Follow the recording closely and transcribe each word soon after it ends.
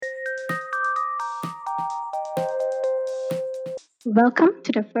Welcome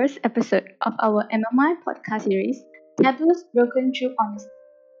to the first episode of our MMI podcast series, Taboos Broken Through Honesty.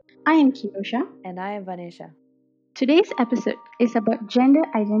 I am Kirosha. And I am Vanesha. Today's episode is about gender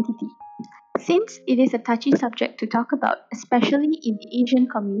identity. Since it is a touchy subject to talk about, especially in the Asian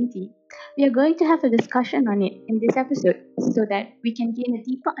community, we are going to have a discussion on it in this episode so that we can gain a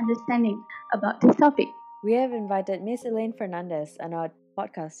deeper understanding about this topic. We have invited Miss Elaine Fernandez on our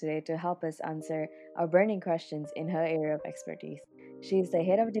podcast today to help us answer our burning questions in her area of expertise. She is the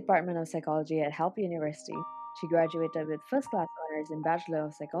head of Department of Psychology at Help University. She graduated with first class honors in Bachelor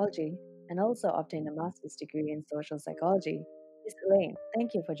of Psychology and also obtained a master's degree in social psychology. Miss Elaine,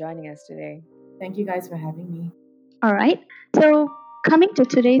 thank you for joining us today. Thank you guys for having me. Alright, so coming to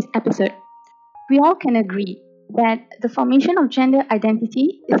today's episode, we all can agree that the formation of gender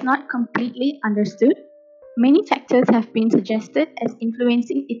identity is not completely understood. Many factors have been suggested as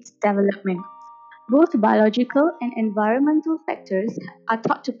influencing its development. Both biological and environmental factors are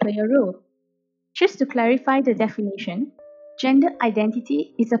thought to play a role. Just to clarify the definition, gender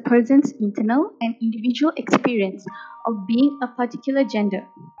identity is a person's internal and individual experience of being a particular gender.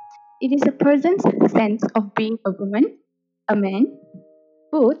 It is a person's sense of being a woman, a man,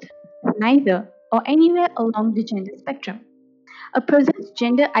 both, neither, or anywhere along the gender spectrum. A person's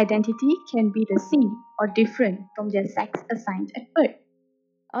gender identity can be the same or different from their sex assigned at birth.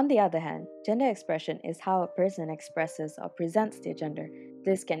 On the other hand, gender expression is how a person expresses or presents their gender.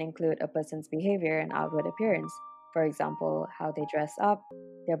 This can include a person's behavior and outward appearance, for example, how they dress up,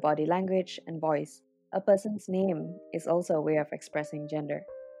 their body language, and voice. A person's name is also a way of expressing gender.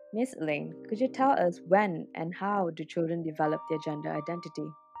 Miss Elaine, could you tell us when and how do children develop their gender identity?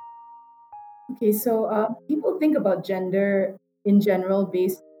 Okay, so people think about gender in general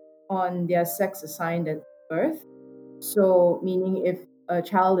based on their sex assigned at birth. So, meaning if a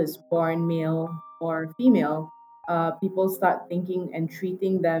child is born male or female, people start thinking and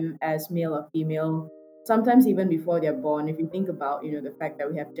treating them as male or female. Sometimes even before they're born. If you think about, the fact that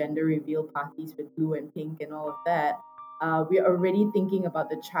we have gender reveal parties with blue and pink and all of that, we're already thinking about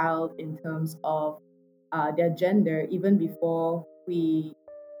the child in terms of their gender even before we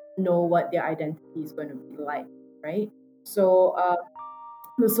know what their identity is going to be like, right? So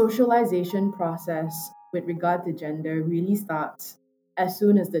the socialization process with regard to gender really starts as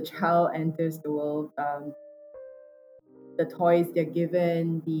soon as the child enters the world. The toys they're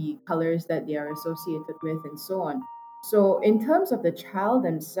given, the colors that they are associated with, and so on. So, in terms of the child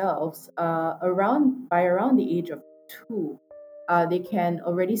themselves, around the age of 2, they can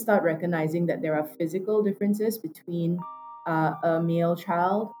already start recognizing that there are physical differences between a male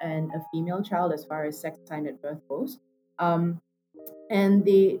child and a female child as far as sex assigned at birth goes. Um, and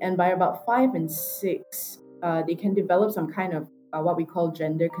by about 5 and 6, they can develop some kind of what we call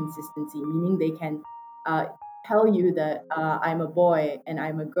gender consistency, meaning they can uh, tell you that I'm a boy and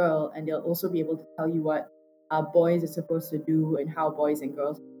I'm a girl, and they'll also be able to tell you what boys are supposed to do and how boys and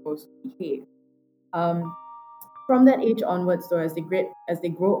girls are supposed to behave. Um, from that age onwards, though, as they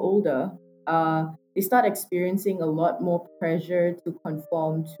grow older, they start experiencing a lot more pressure to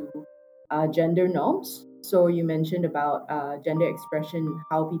conform to gender norms. So you mentioned about gender expression,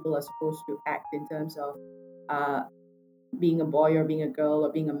 how people are supposed to act in terms of uh, being a boy or being a girl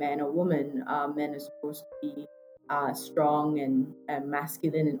or being a man or woman. Men are supposed to be strong and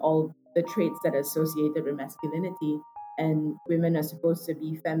masculine and all the traits that are associated with masculinity, and women are supposed to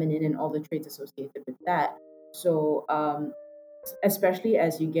be feminine and all the traits associated with that. So, especially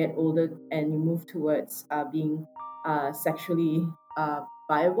as you get older and you move towards being sexually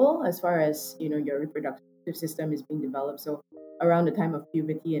viable, as far as your reproductive system is being developed. So, around the time of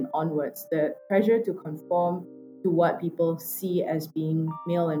puberty and onwards, the pressure to conform to what people see as being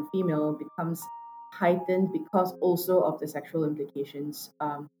male and female becomes heightened because also of the sexual implications,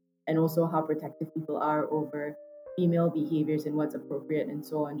 and also how protective people are over female behaviors and what's appropriate and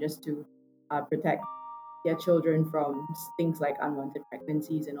so on, just to protect their children from things like unwanted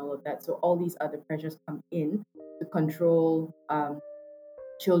pregnancies and all of that. So all these other pressures come in to control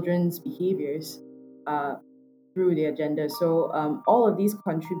children's behaviors uh, through their gender. So all of these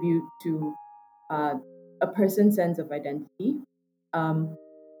contribute to uh, a person's sense of identity. Um,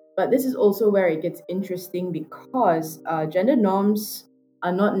 but this is also where it gets interesting because gender norms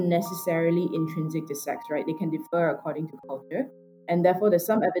are not necessarily intrinsic to sex, right? They can differ according to culture. And therefore, there's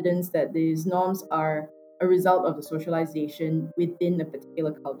some evidence that these norms are a result of the socialization within a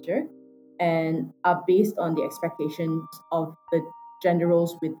particular culture and are based on the expectations of the gender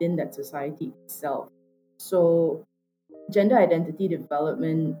roles within that society itself. So, gender identity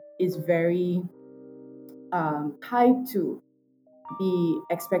development is very tied to the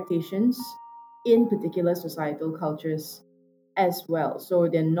expectations in particular societal cultures as well. So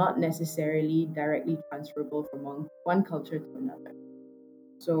they're not necessarily directly transferable from one culture to another.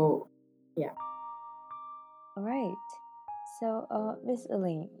 So, yeah. All right. So, Miss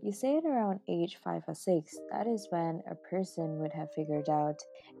Elaine, you said around age 5 or 6, that is when a person would have figured out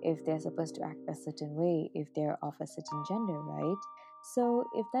if they're supposed to act a certain way, if they're of a certain gender, right? So,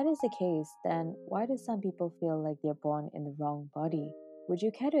 if that is the case, then why do some people feel like they're born in the wrong body? Would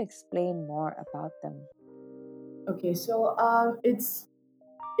you care to explain more about them? Okay, so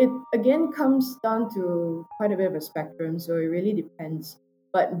it again comes down to quite a bit of a spectrum, so it really depends.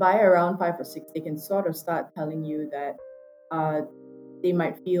 But by around 5 or 6, they can sort of start telling you that uh, they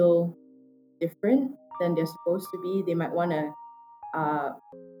might feel different than they're supposed to be. They might want to uh,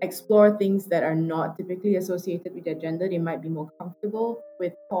 explore things that are not typically associated with their gender. They might be more comfortable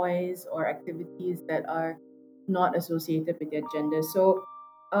with toys or activities that are not associated with their gender. So,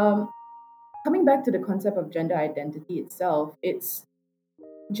 um, coming back to the concept of gender identity itself, it's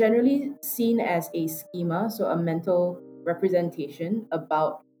generally seen as a schema, so a mental representation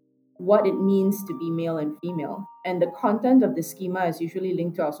about what it means to be male and female. And the content of the schema is usually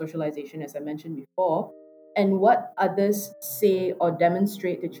linked to our socialization, as I mentioned before, and what others say or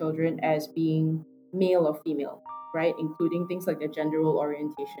demonstrate to children as being male or female, right? Including things like their gender role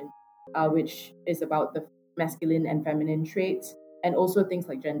orientation, which is about the masculine and feminine traits, and also things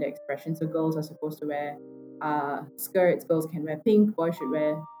like gender expression. So girls are supposed to wear skirts, girls can wear pink, boys should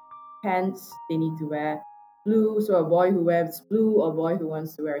wear pants, they need to wear blue. So a boy who wears blue or a boy who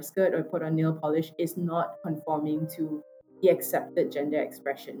wants to wear a skirt or put on nail polish is not conforming to the accepted gender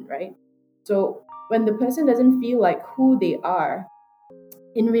expression, right? So when the person doesn't feel like who they are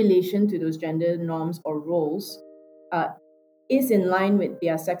in relation to those gender norms or roles uh, is in line with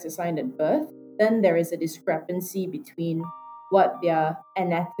their sex assigned at birth, then there is a discrepancy between what their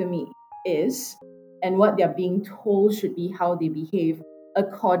anatomy is and what they're being told should be how they behave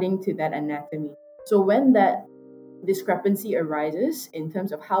according to that anatomy. So when that discrepancy arises in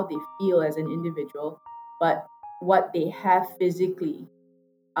terms of how they feel as an individual, but what they have physically,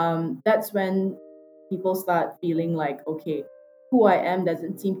 that's when people start feeling like, okay, who I am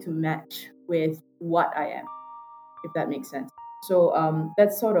doesn't seem to match with what I am, if that makes sense. So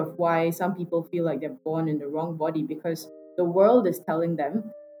that's sort of why some people feel like they're born in the wrong body, because the world is telling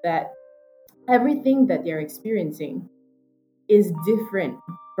them that everything that they're experiencing is different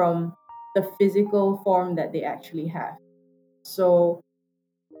from the physical form that they actually have. So,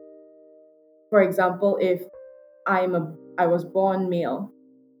 for example, if I was born male,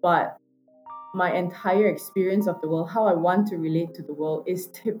 but my entire experience of the world, how I want to relate to the world, is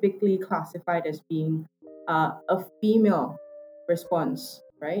typically classified as being a female response,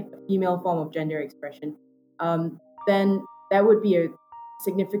 right? A female form of gender expression. Then that would be a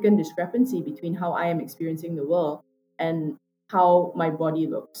significant discrepancy between how I am experiencing the world and how my body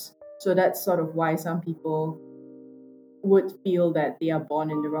looks. So that's sort of why some people would feel that they are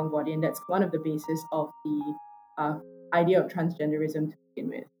born in the wrong body, and that's one of the basis of the uh, idea of transgenderism to begin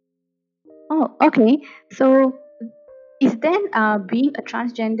with. Oh, okay. So, is then being a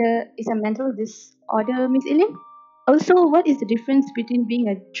transgender is a mental disorder, Miss Eileen? Also, what is the difference between being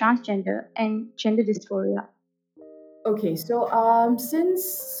a transgender and gender dysphoria? Okay, so since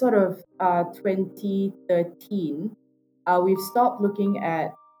sort of 2013, we've stopped looking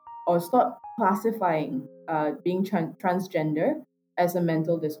at or stopped classifying being transgender as a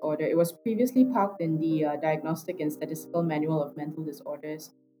mental disorder. It was previously parked in the Diagnostic and Statistical Manual of Mental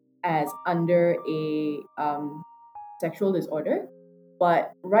Disorders as under a sexual disorder.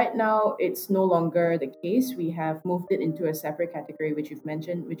 But right now, it's no longer the case. We have moved it into a separate category, which you've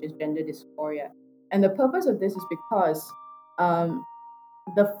mentioned, which is gender dysphoria. And the purpose of this is because um,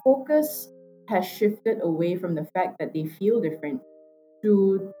 the focus has shifted away from the fact that they feel different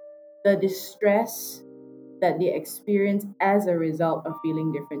to the distress that they experience as a result of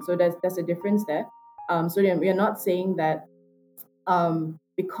feeling different. So there's a difference there. So then we are not saying that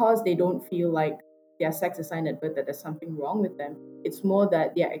because they don't feel like their sex assigned at birth that there's something wrong with them. It's more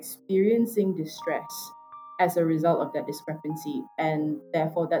that they're experiencing distress as a result of that discrepancy, and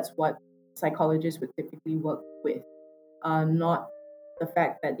therefore that's what psychologists would typically work with, not the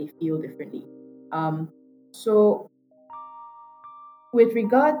fact that they feel differently. So with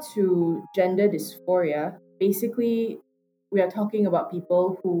regard to gender dysphoria, basically, we are talking about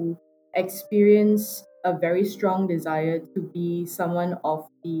people who experience a very strong desire to be someone of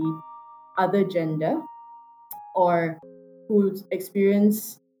the other gender, or who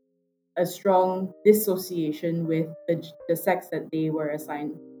experience a strong dissociation with the sex that they were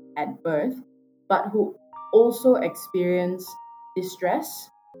assigned at birth, but who also experience distress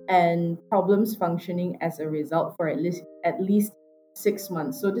and problems functioning as a result for at least 6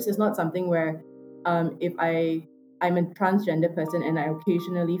 months. So this is not something where if I'm a transgender person and I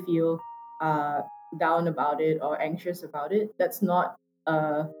occasionally feel uh, down about it or anxious about it. That's not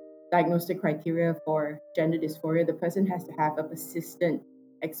a diagnostic criteria for gender dysphoria. The person has to have a persistent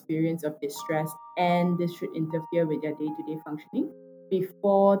experience of distress, and this should interfere with their day-to-day functioning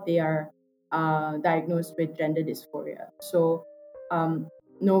before they are diagnosed with gender dysphoria. So um,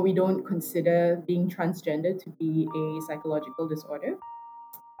 no, we don't consider being transgender to be a psychological disorder.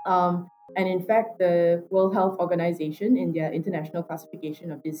 And in fact, the World Health Organization, in their International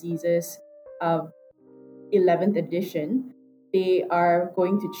Classification of Diseases, uh, 11th edition, they are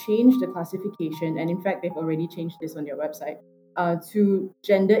going to change the classification. And in fact, they've already changed this on their website to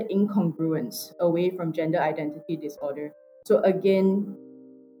gender incongruence, away from gender identity disorder. So, again,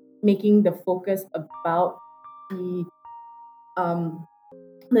 making the focus about the um,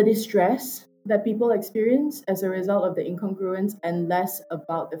 the distress that people experience as a result of the incongruence and less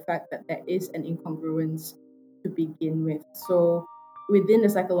about the fact that there is an incongruence to begin with. So, within the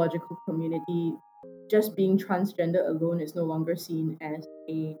psychological community, just being transgender alone is no longer seen as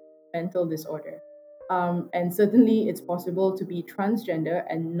a mental disorder. And certainly, it's possible to be transgender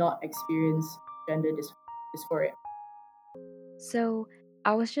and not experience dysphoria. So,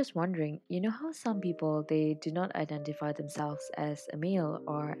 I was just wondering, you know how some people they do not identify themselves as a male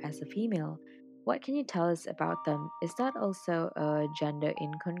or as a female? What can you tell us about them? Is that also a gender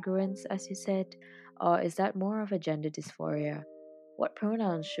incongruence, as you said, or is that more of a gender dysphoria? What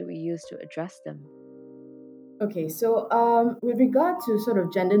pronouns should we use to address them? Okay, so with regard to sort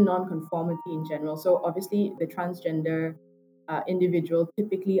of gender nonconformity in general, so obviously the transgender individual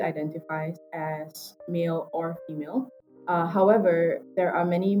typically identifies as male or female. However, there are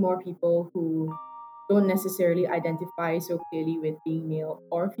many more people who don't necessarily identify so clearly with being male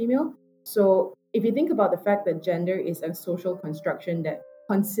or female. So if you think about the fact that gender is a social construction that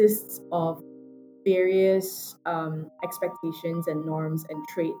consists of various expectations and norms and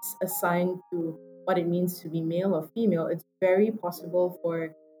traits assigned to what it means to be male or female, it's very possible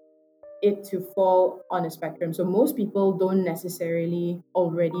for it to fall on a spectrum. So most people don't necessarily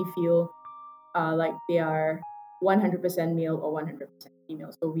already feel like they are 100% male or 100%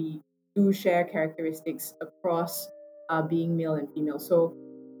 female. So we do share characteristics across being male and female. So,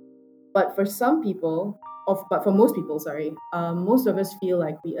 but for some people, but for most people, sorry, most of us feel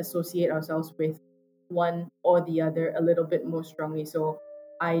like we associate ourselves with one or the other a little bit more strongly. So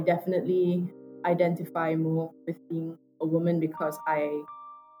I definitely identify more with being a woman because I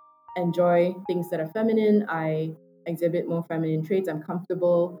enjoy things that are feminine. I exhibit more feminine traits. I'm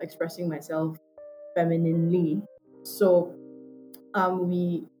comfortable expressing myself femininely. So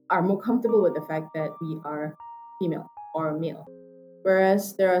we are more comfortable with the fact that we are female or male.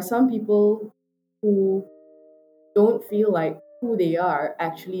 Whereas there are some people who don't feel like who they are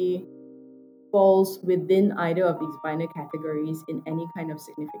actually falls within either of these binary categories in any kind of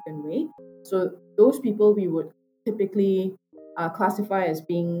significant way. So those people we would typically classify as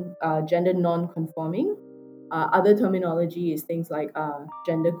being gender non-conforming. Other terminology is things like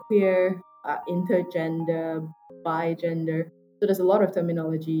gender queer, intergender, bigender. So there's a lot of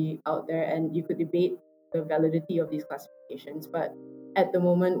terminology out there, and you could debate the validity of these classifications. But at the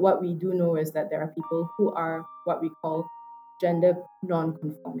moment, what we do know is that there are people who are what we call gender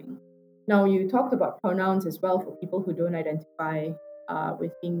non-conforming. Now, you talked about pronouns as well for people who don't identify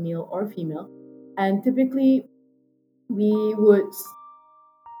with being male or female. And typically, we would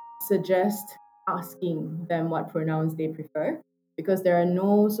suggest asking them what pronouns they prefer because there are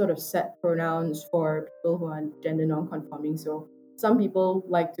no sort of set pronouns for people who are gender non-conforming. So some people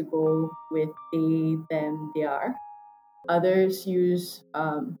like to go with they, them, they are. Others use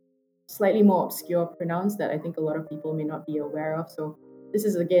slightly more obscure pronouns that I think a lot of people may not be aware of. So this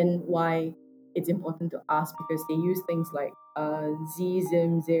is again why it's important to ask because they use things like z,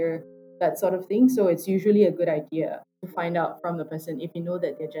 zim, zir, that sort of thing. So it's usually a good idea to find out from the person if you know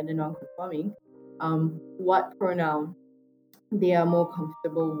that they're gender non-conforming, what pronoun they are more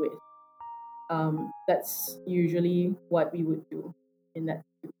comfortable with. That's usually what we would do in that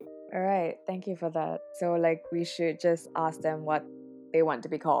case. All right, thank you for that. So, like, we should just ask them what they want to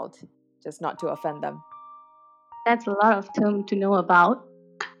be called, just not to offend them. That's a lot of term to know about.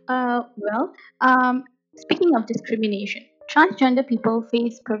 Well, speaking of discrimination, transgender people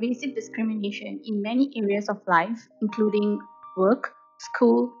face pervasive discrimination in many areas of life, including work,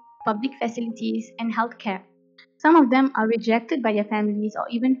 school, public facilities, and healthcare. Some of them are rejected by their families or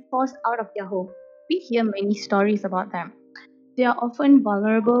even forced out of their home. We hear many stories about them. They are often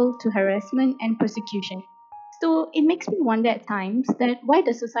vulnerable to harassment and persecution. So it makes me wonder at times that why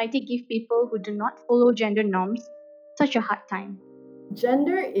does society give people who do not follow gender norms such a hard time?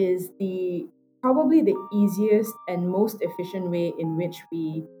 Gender is the probably the easiest and most efficient way in which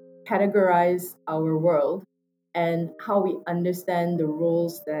we categorize our world and how we understand the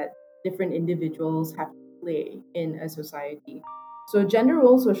roles that different individuals have to play in a society. So gender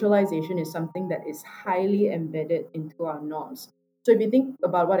role socialization is something that is highly embedded into our norms. So if you think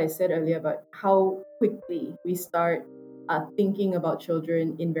about what I said earlier about how quickly we start thinking about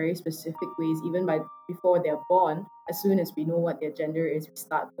children in very specific ways, even by before they're born, as soon as we know what their gender is, we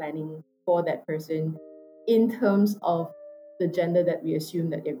start planning for that person in terms of the gender that we assume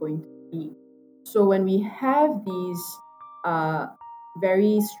that they're going to be. So when we have these uh,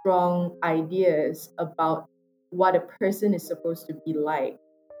 very strong ideas about what a person is supposed to be like,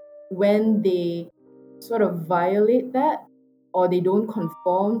 when they sort of violate that or they don't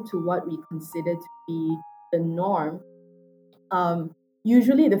conform to what we consider to be the norm,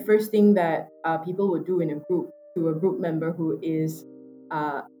 usually the first thing that people would do in a group to a group member who is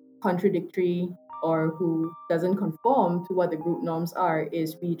uh, contradictory or who doesn't conform to what the group norms are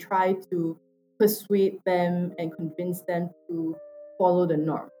is we try to persuade them and convince them to follow the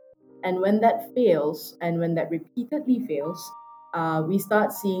norm. And when that fails, and when that repeatedly fails, we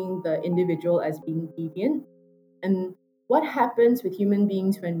start seeing the individual as being deviant. And what happens with human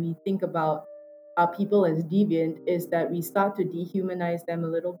beings when we think about people as deviant is that we start to dehumanize them a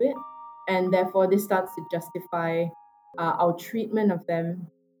little bit. And therefore, this starts to justify our treatment of them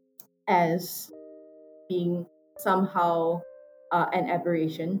as being somehow an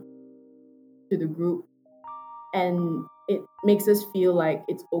aberration to the group. And it makes us feel like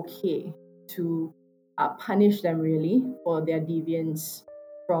it's okay to punish them really for their deviance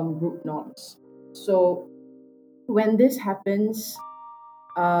from group norms. So when this happens,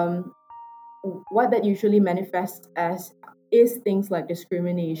 um, what that usually manifests as is things like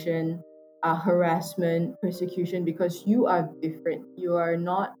discrimination, harassment, persecution, because you are different. You are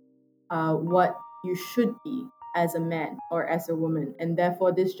not what you should be as a man or as a woman. And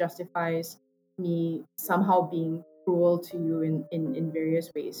therefore, this justifies me somehow being cruel to you in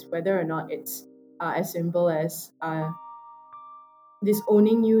various ways, whether or not it's as simple as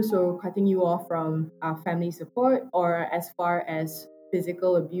disowning you, so cutting you off from family support, or as far as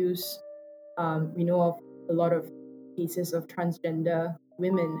physical abuse. We know of a lot of cases of transgender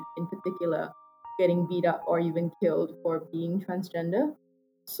women in particular getting beat up or even killed for being transgender.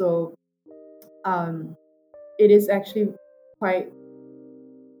 So it is actually quite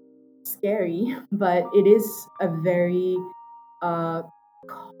scary, but it is a very uh,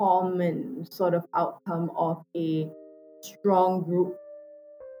 common sort of outcome of a strong group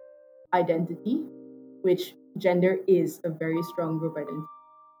identity, which gender is a very strong group identity.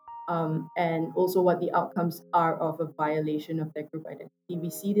 And also what the outcomes are of a violation of their group identity. We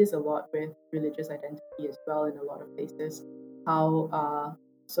see this a lot with religious identity as well in a lot of places, how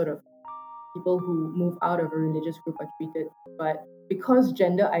sort of people who move out of a religious group are treated. But because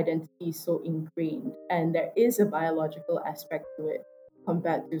gender identity is so ingrained and there is a biological aspect to it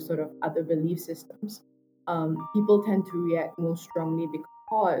compared to sort of other belief systems, people tend to react more strongly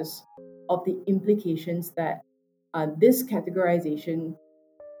because of the implications that this categorization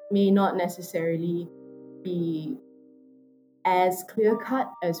may not necessarily be as clear cut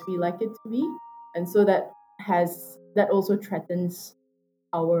as we like it to be, and so that also threatens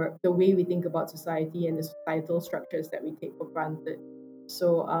our the way we think about society and the societal structures that we take for granted.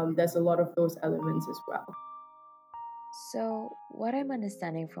 So there's a lot of those elements as well. So, what I'm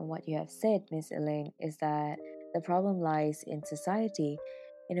understanding from what you have said, Miss Elaine, is that the problem lies in society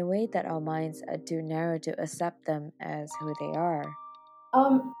in a way that our minds are too narrow to accept them as who they are.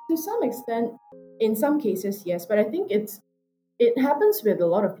 To some extent, in some cases, yes, but I think it happens with a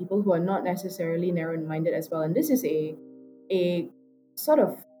lot of people who are not necessarily narrow-minded as well, and this is a sort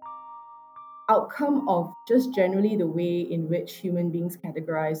of outcome of just generally the way in which human beings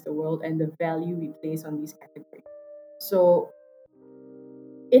categorize the world and the value we place on these categories. So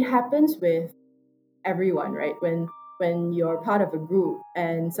it happens with everyone, right? When you're part of a group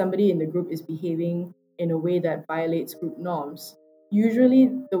and somebody in the group is behaving in a way that violates group norms, usually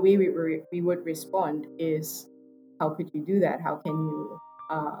the way we would respond is, how could you do that? How can you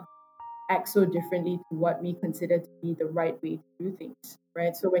uh, act so differently to what we consider to be the right way to do things,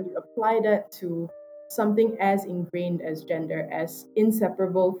 right? So when you apply that to something as ingrained as gender, as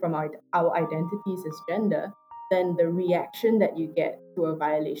inseparable from our identities as gender, then the reaction that you get to a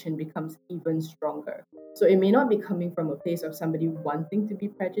violation becomes even stronger. So it may not be coming from a place of somebody wanting to be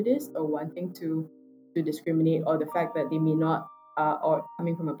prejudiced or wanting to discriminate, or the fact that they may not, or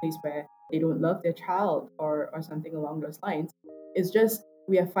coming from a place where they don't love their child or something along those lines. It's just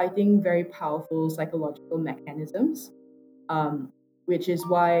we are fighting very powerful psychological mechanisms, um, which is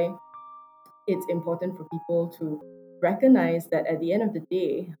why it's important for people to recognize that at the end of the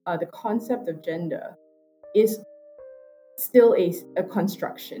day, the concept of gender is still a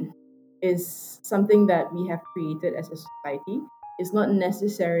construction, is something that we have created as a society. It's not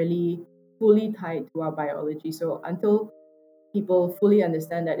necessarily fully tied to our biology. So until people fully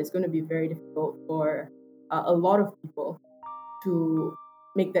understand that, it's going to be very difficult for a lot of people to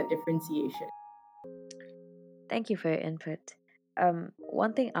make that differentiation. Thank you for your input.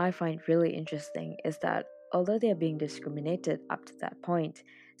 One thing I find really interesting is that although they are being discriminated up to that point,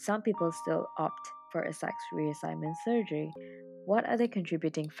 some people still opt for a sex reassignment surgery. What are the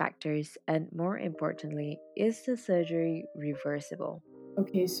contributing factors, and more importantly, is the surgery reversible?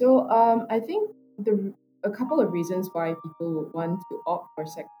 Okay, so I think a couple of reasons why people would want to opt for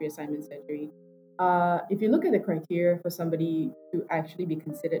sex reassignment surgery. If you look at the criteria for somebody to actually be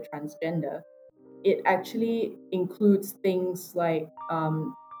considered transgender, it actually includes things like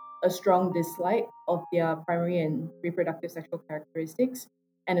a strong dislike of their primary and reproductive sexual characteristics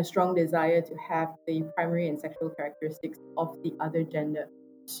and a strong desire to have the primary and sexual characteristics of the other gender.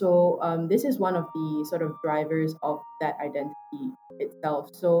 So this is one of the sort of drivers of that identity itself.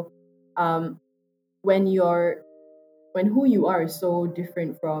 So um, when you're when who you are is so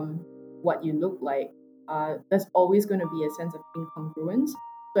different from what you look like, there's always going to be a sense of incongruence.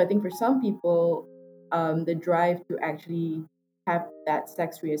 So I think for some people, the drive to actually have that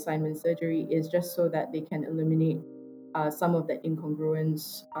sex reassignment surgery is just so that they can eliminate some of the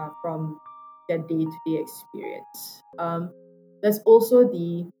incongruence from their day-to-day experience. There's also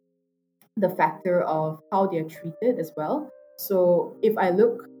the factor of how they're treated as well. So if I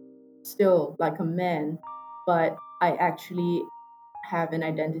look still like a man, but I actually have an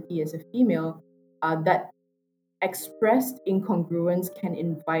identity as a female, that expressed incongruence can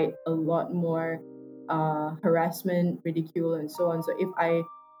invite a lot more harassment, ridicule, and so on. So if I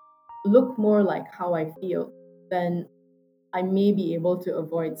look more like how I feel, then I may be able to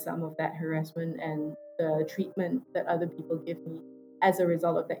avoid some of that harassment and the treatment that other people give me as a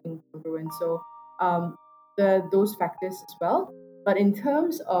result of that incongruence. So those factors as well. But in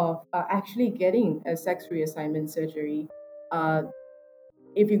terms of actually getting a sex reassignment surgery, uh,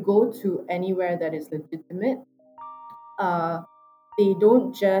 if you go to anywhere that is legitimate, uh, they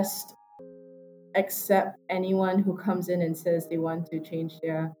don't just accept anyone who comes in and says they want to change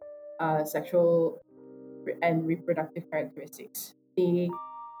their sexual and reproductive characteristics. They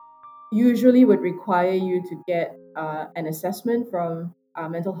usually would require you to get an assessment from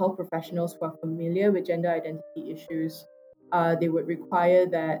mental health professionals who are familiar with gender identity issues. They would require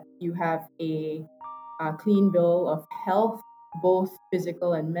that you have a clean bill of health, both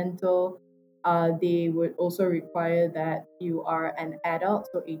physical and mental. They would also require that you are an adult,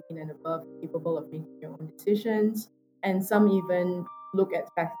 so 18 and above, capable of making your own decisions. And some even look at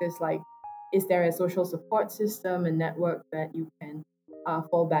factors like, is there a social support system and network that you can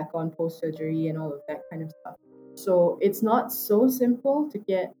fall back on post surgery and all of that kind of stuff. So it's not so simple to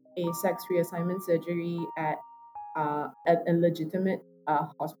get a sex reassignment surgery at a legitimate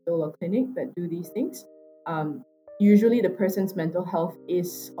hospital or clinic that do these things. Usually, the person's mental health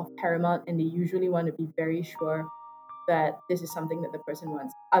is of paramount, and they usually want to be very sure that this is something that the person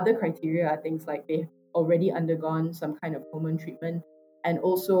wants. Other criteria are things like they've already undergone some kind of hormone treatment and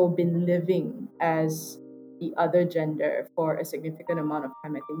also been living as the other gender for a significant amount of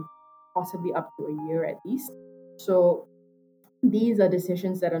time, I think possibly up to a year at least. So these are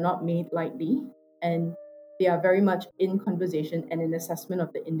decisions that are not made lightly, and they are very much in conversation and in assessment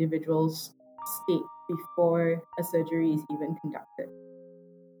of the individual's state before a surgery is even conducted.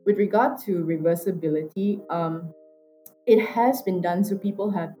 With regard to reversibility, it has been done, so people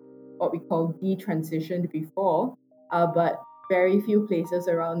have what we call detransitioned before, but very few places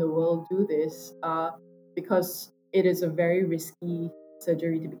around the world do this because it is a very risky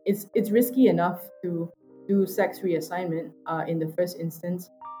surgery to be. It's risky enough to do sex reassignment in the first instance.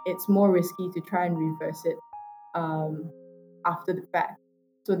 It's more risky to try and reverse it um, after the fact.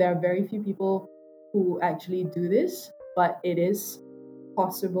 So there are very few people who actually do this, but it is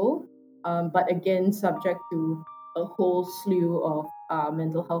possible. But again, subject to a whole slew of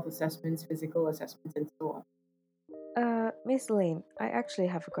mental health assessments, physical assessments, and so on. Miss Lane, I actually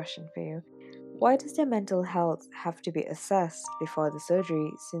have a question for you. Why does their mental health have to be assessed before the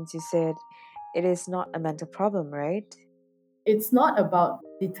surgery, since you said it is not a mental problem, right? It's not about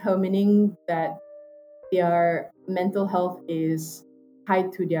determining that their mental health is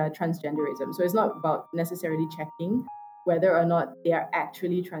tied to their transgenderism. So it's not about necessarily checking. whether or not they are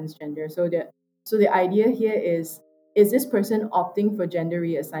actually transgender. So the idea here is this person opting for gender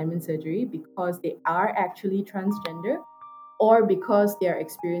reassignment surgery because they are actually transgender, or because they are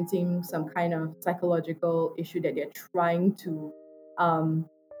experiencing some kind of psychological issue that they're trying to um,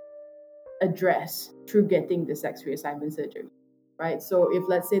 address through getting the sex reassignment surgery, right? So if,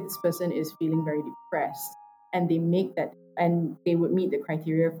 let's say, this person is feeling very depressed and they would meet the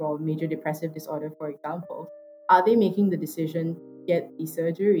criteria for major depressive disorder, for example, are they making the decision to get the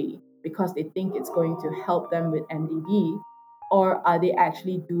surgery because they think it's going to help them with MDD, or are they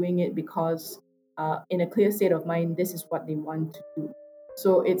actually doing it because in a clear state of mind, this is what they want to do?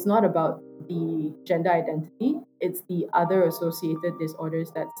 So it's not about the gender identity, it's the other associated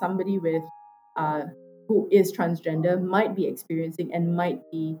disorders that somebody with uh, who is transgender might be experiencing, and might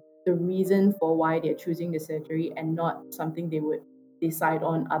be the reason for why they're choosing the surgery and not something they would decide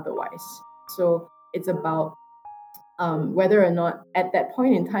on otherwise. So it's about whether or not at that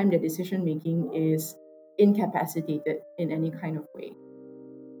point in time the decision making is incapacitated in any kind of way.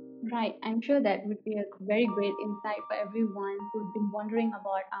 Right, I'm sure that would be a very great insight for everyone who's been wondering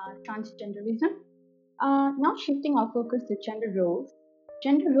about transgenderism. Now, shifting our focus to gender roles.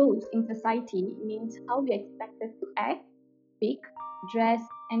 Gender roles in society means how we are expected to act, speak, dress,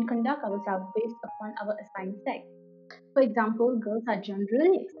 and conduct ourselves based upon our assigned sex. For example, girls are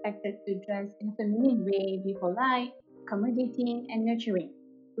generally expected to dress in a feminine way, be polite, accommodating, and nurturing,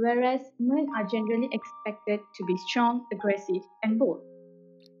 whereas men are generally expected to be strong, aggressive, and bold.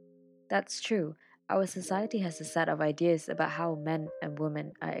 That's true. Our society has a set of ideas about how men and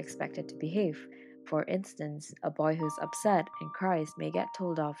women are expected to behave. For instance, a boy who's upset and cries may get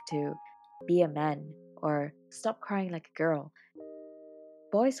told off to be a man or stop crying like a girl.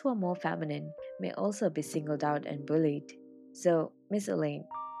 Boys who are more feminine may also be singled out and bullied. So, Miss Elaine,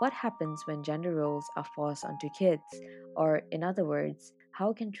 what happens when gender roles are forced onto kids? Or, in other words,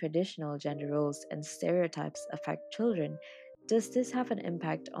 how can traditional gender roles and stereotypes affect children? Does this have an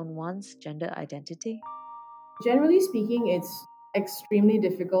impact on one's gender identity? Generally speaking, it's extremely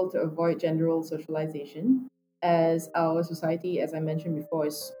difficult to avoid gender role socialization, as our society, as I mentioned before,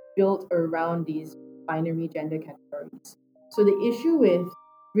 is built around these binary gender categories. So the issue with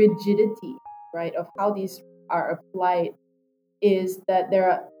rigidity, right, of how these are applied is that there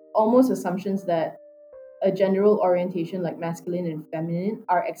are almost assumptions that a general orientation like masculine and feminine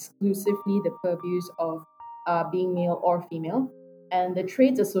are exclusively the purviews of being male or female, and the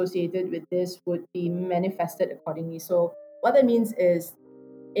traits associated with this would be manifested accordingly. So, what that means is,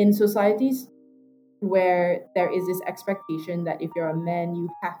 in societies where there is this expectation that if you're a man, you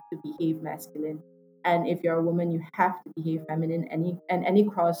have to behave masculine, and if you're a woman, you have to behave feminine. Any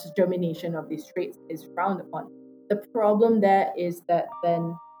cross germination of these traits is frowned upon. The problem there is that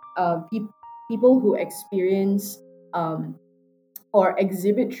then people who experience um, or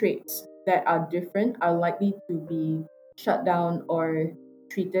exhibit traits that are different are likely to be shut down or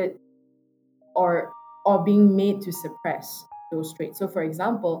treated, or being made to suppress those traits. So, for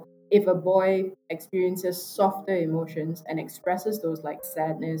example, if a boy experiences softer emotions and expresses those, like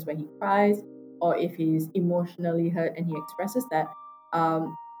sadness when he cries, or if he's emotionally hurt and he expresses that,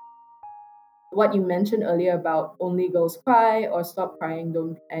 um, what you mentioned earlier about only girls cry or stop crying,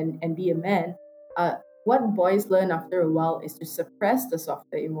 don't and be a man. What boys learn after a while is to suppress the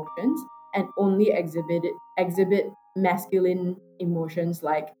softer emotions and only exhibit masculine emotions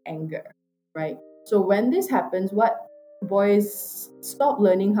like anger, right? So when this happens, what boys stop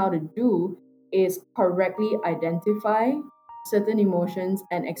learning how to do is correctly identify certain emotions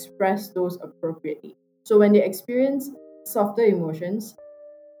and express those appropriately. So when they experience softer emotions,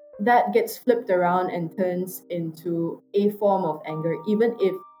 that gets flipped around and turns into a form of anger, even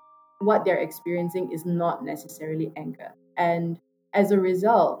if what they're experiencing is not necessarily anger. And as a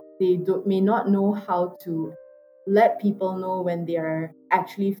result, may not know how to let people know when they are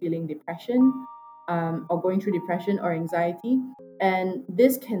actually feeling depression, or going through depression or anxiety. And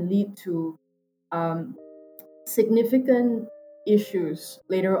this can lead to um, significant issues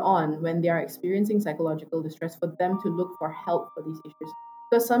later on when they are experiencing psychological distress, for them to look for help for these issues,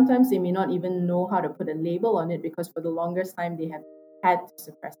 because sometimes they may not even know how to put a label on it, because for the longest time they have had to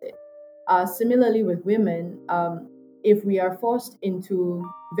suppress it. Similarly with women, if we are forced into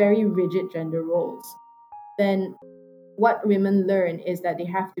very rigid gender roles, then what women learn is that they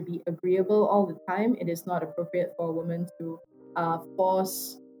have to be agreeable all the time. It is not appropriate for a woman to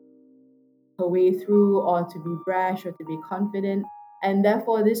force her way through, or to be brash, or to be confident. And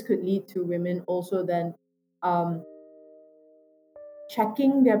therefore, this could lead to women also then um,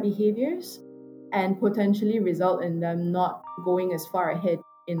 checking their behaviors, and potentially result in them not going as far ahead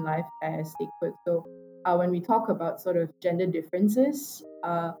in life as they could. So, when we talk about sort of gender differences,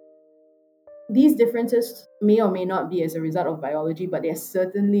 these differences may or may not be as a result of biology, but they're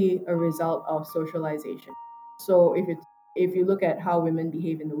certainly a result of socialization. So if you look at how women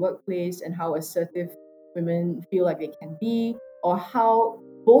behave in the workplace and how assertive women feel like they can be, or how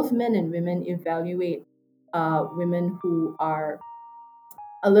both men and women evaluate women who are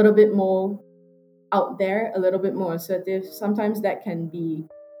a little bit more out there, a little bit more assertive, sometimes that can be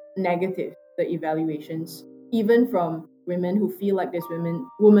negative, the evaluations, even from women who feel like this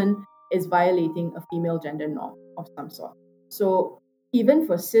woman is violating a female gender norm of some sort. So even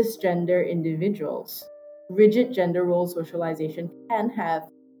for cisgender individuals, rigid gender role socialization can have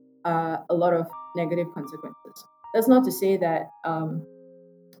a lot of negative consequences. That's not to say that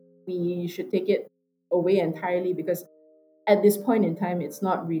we should take it away entirely, because at this point in time, it's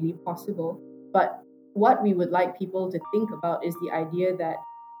not really possible. But what we would like people to think about is the idea that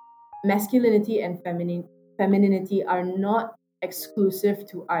masculinity and femininity are not exclusive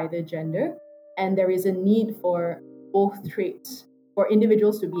to either gender, and there is a need for both traits, for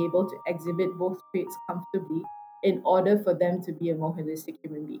individuals to be able to exhibit both traits comfortably in order for them to be a more holistic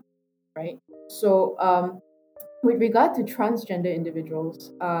human being, right? So, with regard to transgender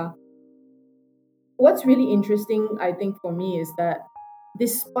individuals, what's really interesting, I think, for me is that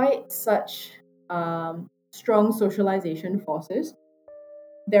despite such strong socialization forces,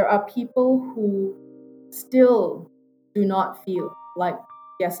 there are people who still do not feel like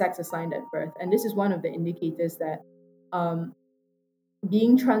their sex assigned at birth. And this is one of the indicators that um,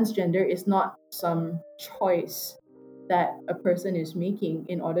 being transgender is not some choice that a person is making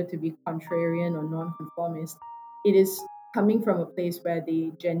in order to be contrarian or nonconformist. It is coming from a place where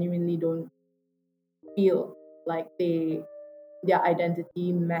they genuinely don't feel like their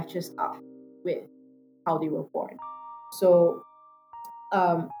identity matches up with how they were born. So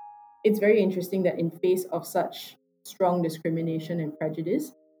um, it's very interesting that in face of such strong discrimination and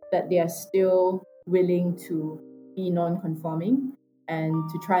prejudice, that they are still willing to be non-conforming and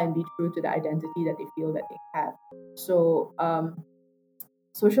to try and be true to the identity that they feel that they have. So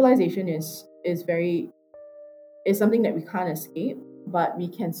socialization is something that we can't escape, but we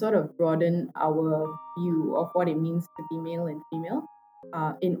can sort of broaden our view of what it means to be male and female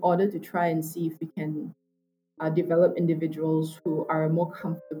in order to try and see if we can develop individuals who are more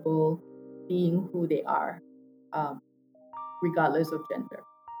comfortable being who they are, um, regardless of gender.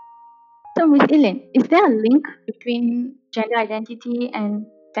 So, Miss Elaine, is there a link between gender identity and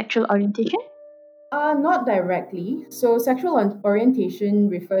sexual orientation? Not directly. So, sexual orientation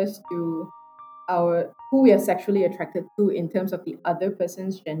refers to our who we are sexually attracted to in terms of the other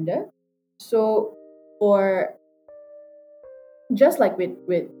person's gender. So, for just like with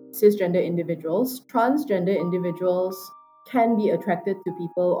cisgender individuals, transgender individuals can be attracted to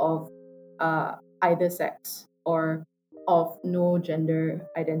people of either sex or of no gender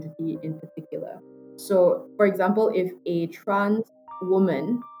identity in particular. So, for example, if a trans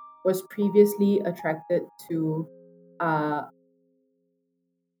woman was previously attracted to uh,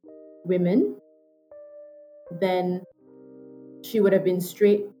 women, then she would have been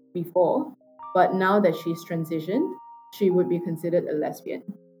straight before, but now that she's transitioned, she would be considered a lesbian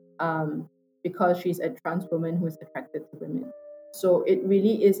because she's a trans woman who is attracted to women. So it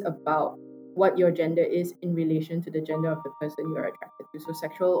really is about what your gender is in relation to the gender of the person you are attracted to. So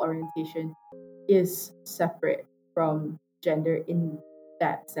sexual orientation is separate from gender in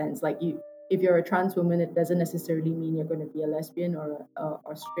that sense. Like if you're a trans woman, it doesn't necessarily mean you're going to be a lesbian or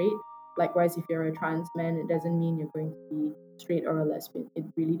straight. Likewise, if you're a trans man, it doesn't mean you're going to be straight or a lesbian. It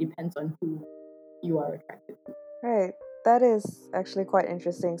really depends on who you are attracted to. Right. That is actually quite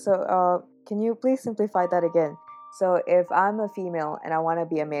interesting. So, can you please simplify that again? So, if I'm a female and I want to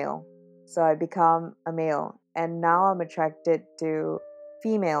be a male, so I become a male, and now I'm attracted to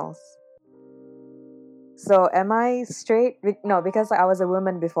females. So, am I straight? No, because I was a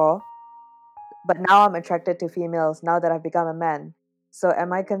woman before, but now I'm attracted to females now that I've become a man. So,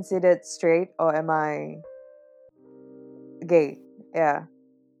 am I considered straight or am I gay? Yeah.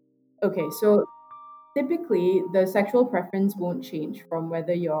 Okay, so typically the sexual preference won't change from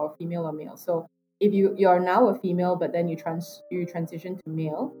whether you're female or male. So if you're now a female but then you transition to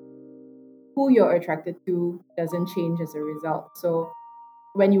male, who you're attracted to doesn't change as a result. So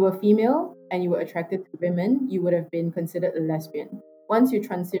when you were female and you were attracted to women, you would have been considered a lesbian. Once you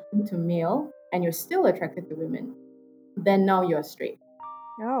transition to male and you're still attracted to women, then now you're straight.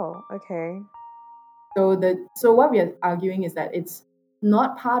 Oh, okay. So what we are arguing is that it's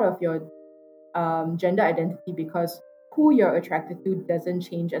not part of your gender identity, because who you're attracted to doesn't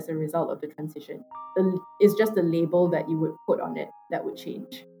change as a result of the transition. It's just the label that you would put on it that would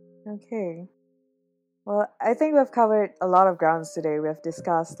change. Okay. Well, I think we've covered a lot of grounds today. We've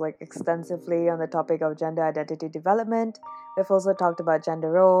discussed extensively on the topic of gender identity development. We've also talked about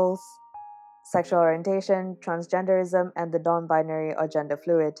gender roles, sexual orientation, transgenderism, and the non-binary or gender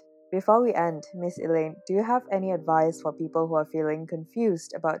fluid. Before we end, Miss Elaine, do you have any advice for people who are feeling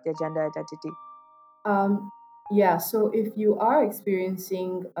confused about their gender identity? Um, yeah, so if you are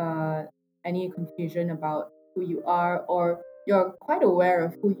experiencing any confusion about who you are, or you're quite aware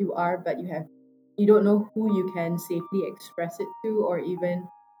of who you are, but you don't know who you can safely express it to, or even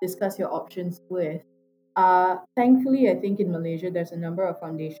discuss your options with. Thankfully, I think in Malaysia there's a number of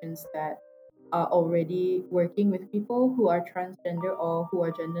foundations that are already working with people who are transgender or who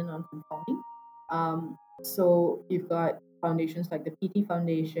are gender non-conforming. So you've got foundations like the PT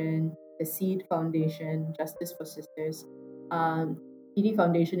Foundation, the Seed Foundation, Justice for Sisters. PD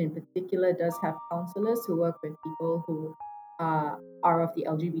Foundation in particular does have counselors who work with people who are of the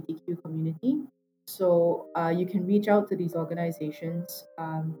LGBTQ community. So you can reach out to these organizations.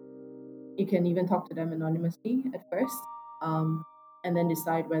 You can even talk to them anonymously at first, um, and then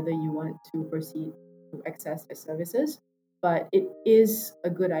decide whether you want to proceed to access their services. But it is a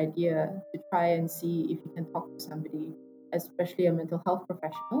good idea to try and see if you can talk to somebody, especially a mental health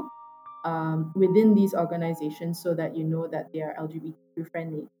professional, within these organizations so that you know that they are LGBTQ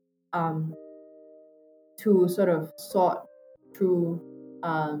friendly, um, to sort of sort through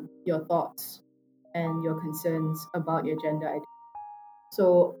your thoughts and your concerns about your gender identity.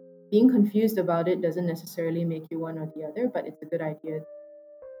 So being confused about it doesn't necessarily make you one or the other, but it's a good idea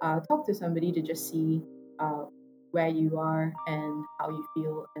to talk to somebody to just see uh, where you are and how you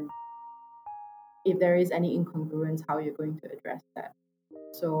feel, and if there is any incongruence, how you're going to address that.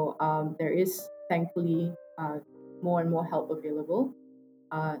 So there is thankfully more and more help available.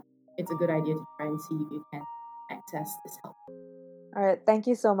 Uh, it's a good idea to try and see if you can access this help. All right, thank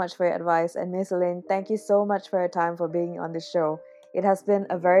you so much for your advice. And Miss Elaine, thank you so much for your time for being on the show. It has been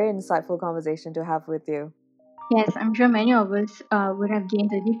a very insightful conversation to have with you. Yes, I'm sure many of us would have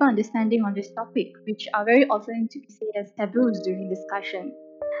gained a deeper understanding on this topic, which are very often to be seen as taboos during discussion.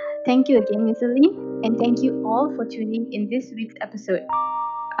 Thank you again, Ms. Lee, and thank you all for tuning in this week's episode.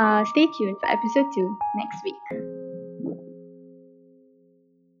 Stay tuned for episode 2 next week.